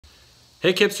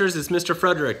Hey Kipsters, it's Mr.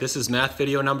 Frederick. This is math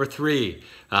video number 3.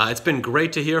 It's been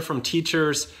great to hear from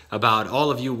teachers about all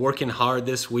of you working hard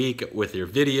this week with your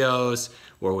videos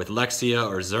or with Lexia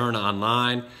or Zern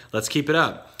online. Let's keep it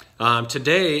up.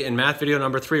 Today in math video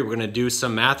number 3, we're going to do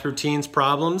some math routines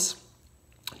problems,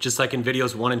 just like in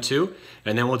videos 1 and 2,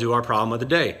 and then we'll do our problem of the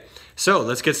day. So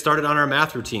let's get started on our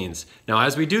math routines. Now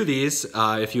as we do these,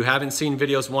 if you haven't seen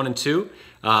videos 1 and 2,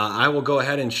 I will go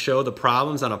ahead and show the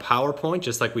problems on a PowerPoint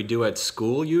just like we do at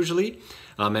school usually.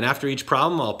 And after each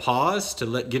problem I'll pause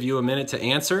to give you a minute to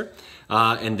answer,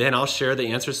 and then I'll share the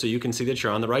answers so you can see that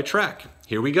you're on the right track.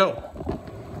 Here we go.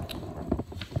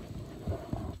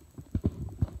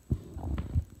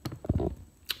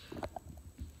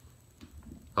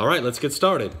 All right, let's get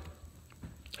started.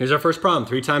 Here's our first problem,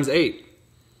 3 times 8.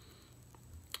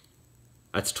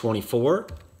 That's 24.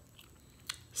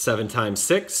 7 times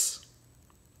 6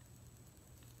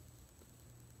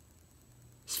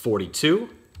 is 42.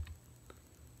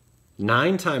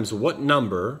 9 times what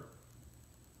number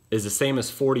is the same as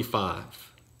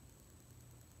 45?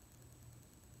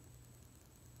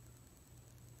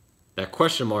 That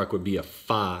question mark would be a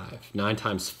 5. 9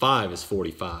 times 5 is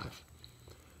 45.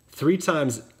 3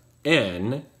 times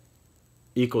n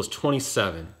equals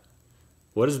 27.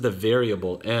 What is the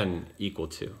variable n equal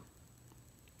to?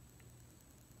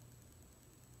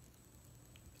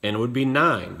 N would be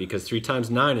 9 because 3 times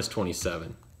 9 is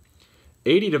 27.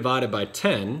 80 divided by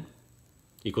 10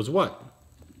 equals what?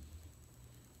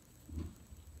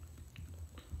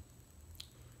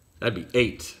 That'd be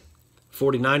 8.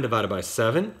 49 divided by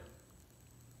 7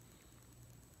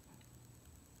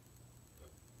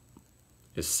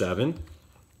 is 7.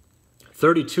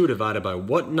 32 divided by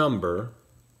what number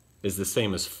is the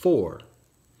same as 4?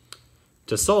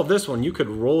 To solve this one, you could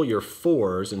roll your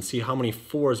 4s and see how many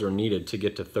 4s are needed to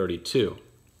get to 32.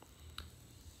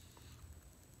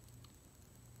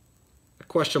 A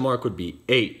question mark would be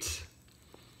 8.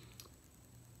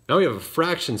 Now we have a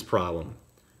fractions problem.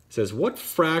 It says, what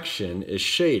fraction is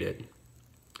shaded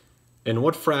and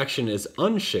what fraction is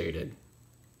unshaded?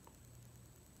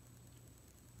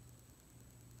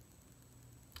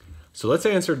 So let's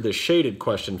answer the shaded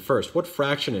question first. What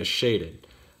fraction is shaded?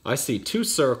 I see 2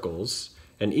 circles,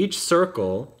 and each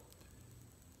circle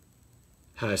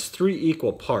has 3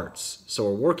 equal parts. So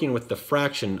we're working with the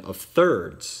fraction of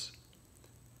thirds.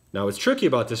 Now what's tricky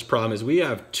about this problem is we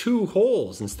have 2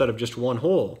 holes instead of just 1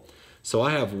 hole. So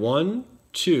I have 1,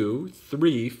 2,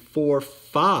 3, 4,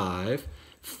 5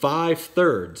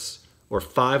 thirds, or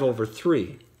 5 over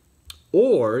 3.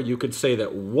 Or you could say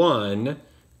that 1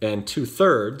 and 2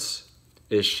 thirds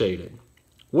is shaded.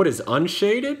 What is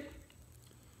unshaded?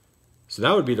 So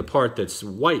that would be the part that's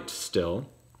white still.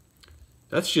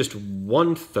 That's just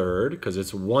 1/3 because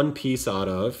it's one piece out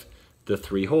of the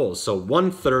 3 holes. So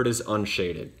 1/3 is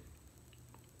unshaded.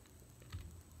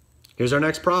 Here's our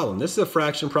next problem. This is a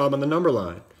fraction problem on the number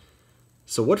line.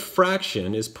 So what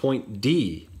fraction is point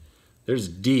D? There's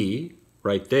D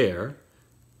right there.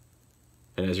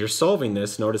 And as you're solving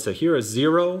this, notice that here is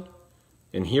 0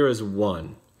 and here is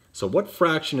 1. So what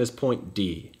fraction is point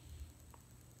D?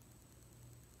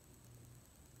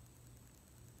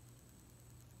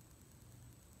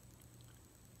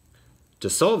 To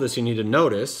solve this, you need to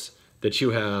notice that you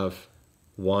have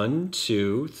 1,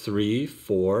 2, 3,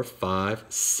 4, 5,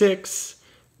 6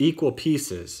 equal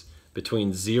pieces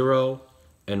between 0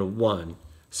 and 1.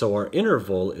 So our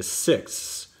interval is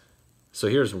 6. So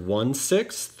here's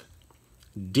 1/6.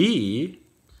 D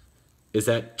is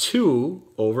at 2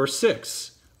 over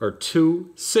 6, or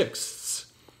 2/6.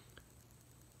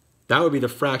 That would be the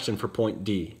fraction for point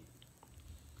D.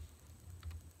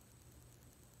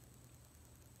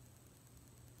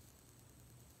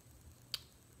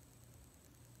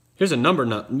 Here's a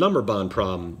number bond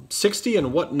problem. 60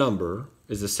 and what number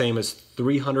is the same as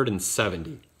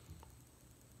 370?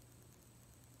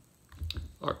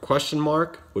 Our question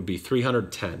mark would be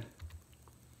 310.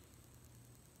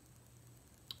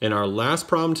 And our last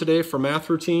problem today for math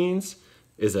routines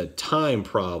is a time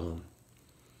problem.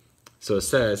 So it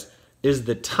says, is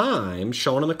the time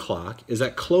shown on the clock, is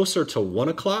that closer to 1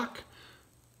 o'clock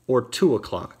or 2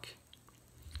 o'clock?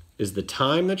 Is the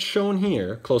time that's shown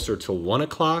here closer to 1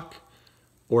 o'clock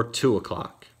or 2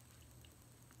 o'clock?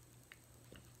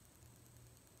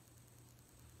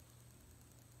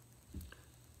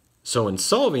 So in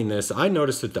solving this, I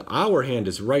noticed that the hour hand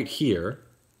is right here,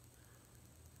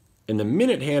 and the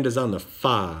minute hand is on the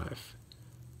 5.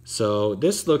 So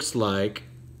this looks like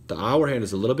the hour hand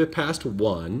is a little bit past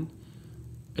 1,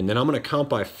 and then I'm going to count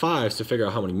by 5s to figure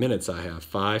out how many minutes I have.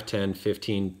 5, 10,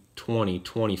 15, 20,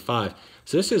 25.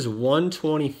 So this is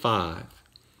 1:25.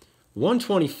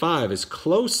 125 is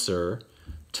closer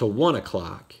to 1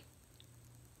 o'clock.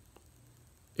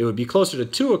 It would be closer to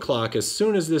 2 o'clock as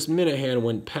soon as this minute hand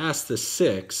went past the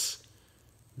 6.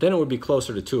 Then it would be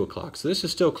closer to 2 o'clock. So this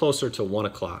is still closer to 1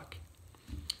 o'clock.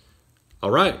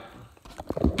 All right.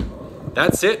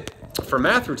 That's it for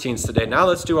math routines today. Now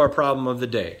let's do our problem of the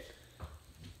day.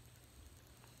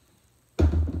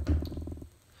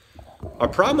 Our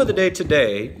problem of the day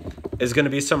today is going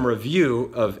to be some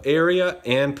review of area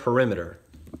and perimeter.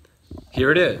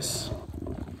 Here it is.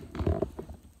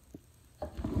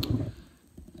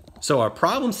 So our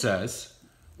problem says,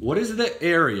 what is the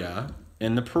area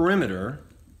and the perimeter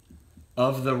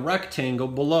of the rectangle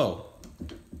below?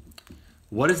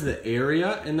 What is the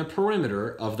area and the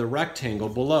perimeter of the rectangle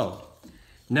below?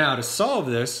 Now to solve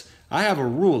this, I have a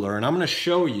ruler and I'm going to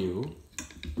show you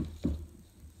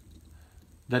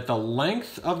that the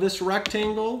length of this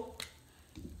rectangle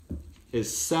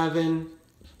is 7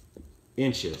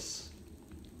 inches.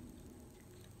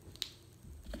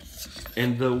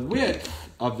 And the width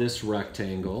of this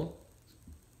rectangle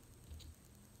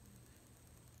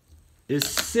is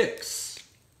 6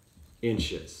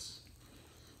 inches.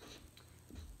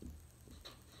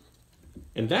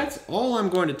 And that's all I'm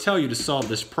going to tell you to solve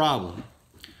this problem.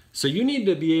 So you need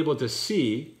to be able to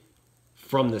see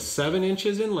from the 7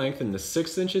 inches in length and the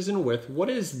 6 inches in width, what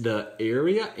is the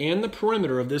area and the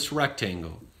perimeter of this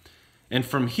rectangle? And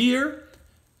from here,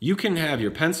 you can have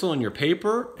your pencil and your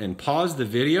paper and pause the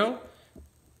video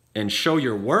and show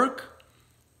your work.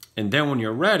 And then when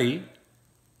you're ready,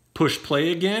 push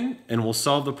play again and we'll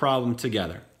solve the problem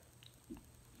together.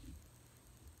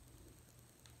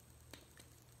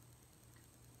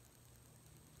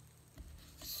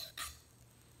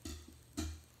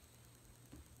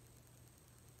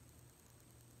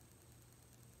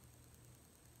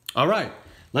 All right,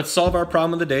 let's solve our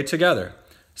problem of the day together.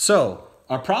 So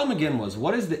our problem again was,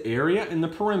 what is the area and the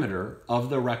perimeter of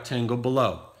the rectangle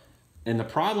below? And the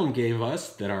problem gave us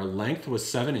that our length was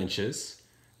 7 inches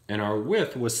and our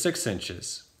width was 6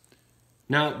 inches.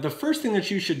 Now, the first thing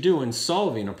that you should do in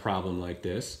solving a problem like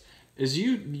this is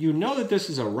you know that this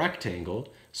is a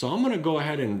rectangle, so I'm going to go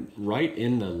ahead and write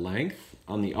in the length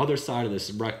on the other side of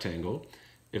this rectangle.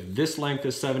 If this length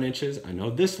is 7 inches, I know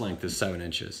this length is 7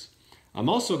 inches. I'm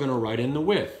also going to write in the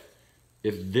width.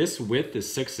 If this width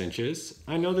is 6 inches,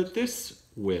 I know that this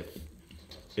width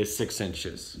is 6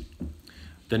 inches.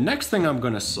 The next thing I'm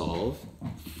going to solve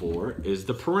for is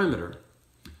the perimeter.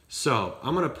 So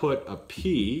I'm going to put a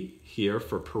P here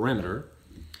for perimeter.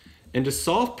 And to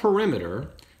solve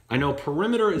perimeter, I know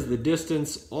perimeter is the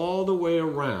distance all the way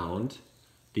around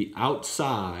the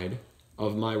outside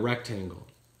of my rectangle.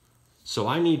 So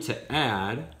I need to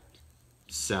add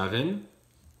 7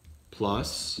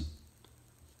 plus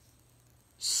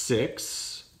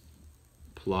 6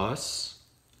 plus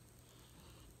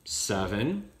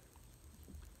 7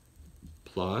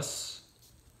 plus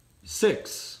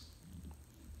 6.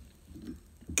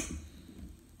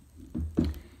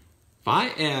 If I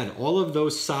add all of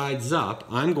those sides up,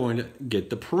 I'm going to get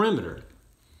the perimeter.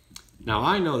 Now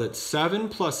I know that 7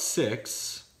 plus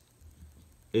 6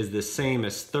 is the same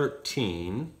as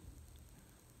 13.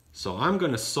 So I'm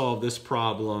going to solve this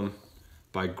problem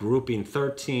by grouping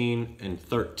 13 and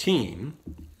 13.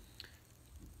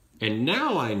 And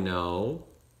now I know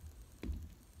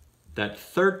that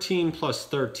 13 plus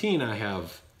 13, I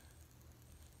have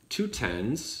 2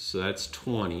 10s, so that's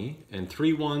 20, and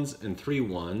 3 1s and 3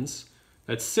 1s,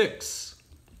 that's 6.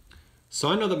 So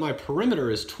I know that my perimeter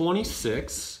is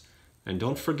 26, and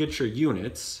don't forget your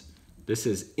units, this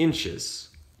is inches,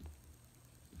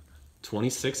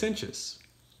 26 inches.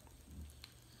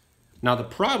 Now the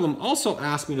problem also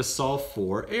asked me to solve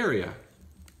for area.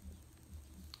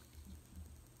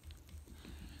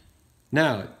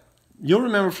 Now, you'll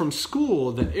remember from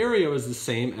school that area was the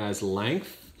same as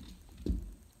length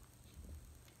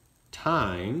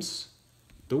times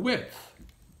the width.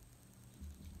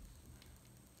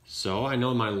 So I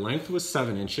know my length was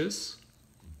 7 inches,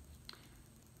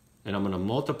 and I'm going to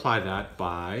multiply that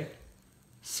by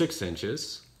 6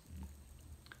 inches.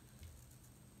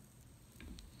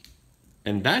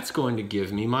 And that's going to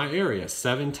give me my area.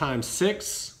 7 times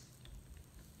 6.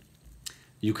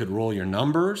 You could roll your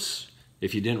numbers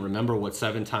if you didn't remember what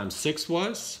 7 times 6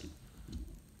 was.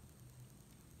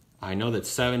 I know that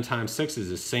 7 times 6 is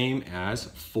the same as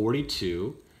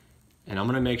 42. And I'm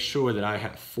going to make sure that I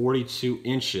have 42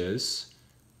 inches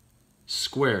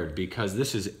squared because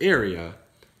this is area.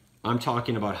 I'm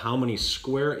talking about how many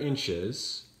square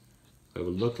inches it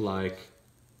would look like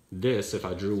this if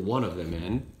I drew one of them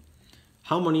in.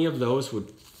 How many of those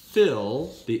would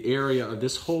fill the area of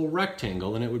this whole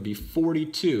rectangle, and it would be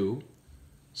 42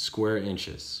 square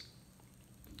inches.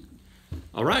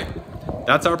 All right,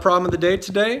 that's our problem of the day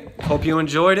today. Hope you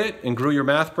enjoyed it and grew your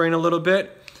math brain a little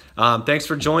bit. Thanks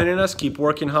for joining us. Keep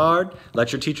working hard.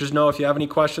 Let your teachers know if you have any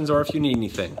questions or if you need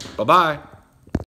anything. Bye-bye.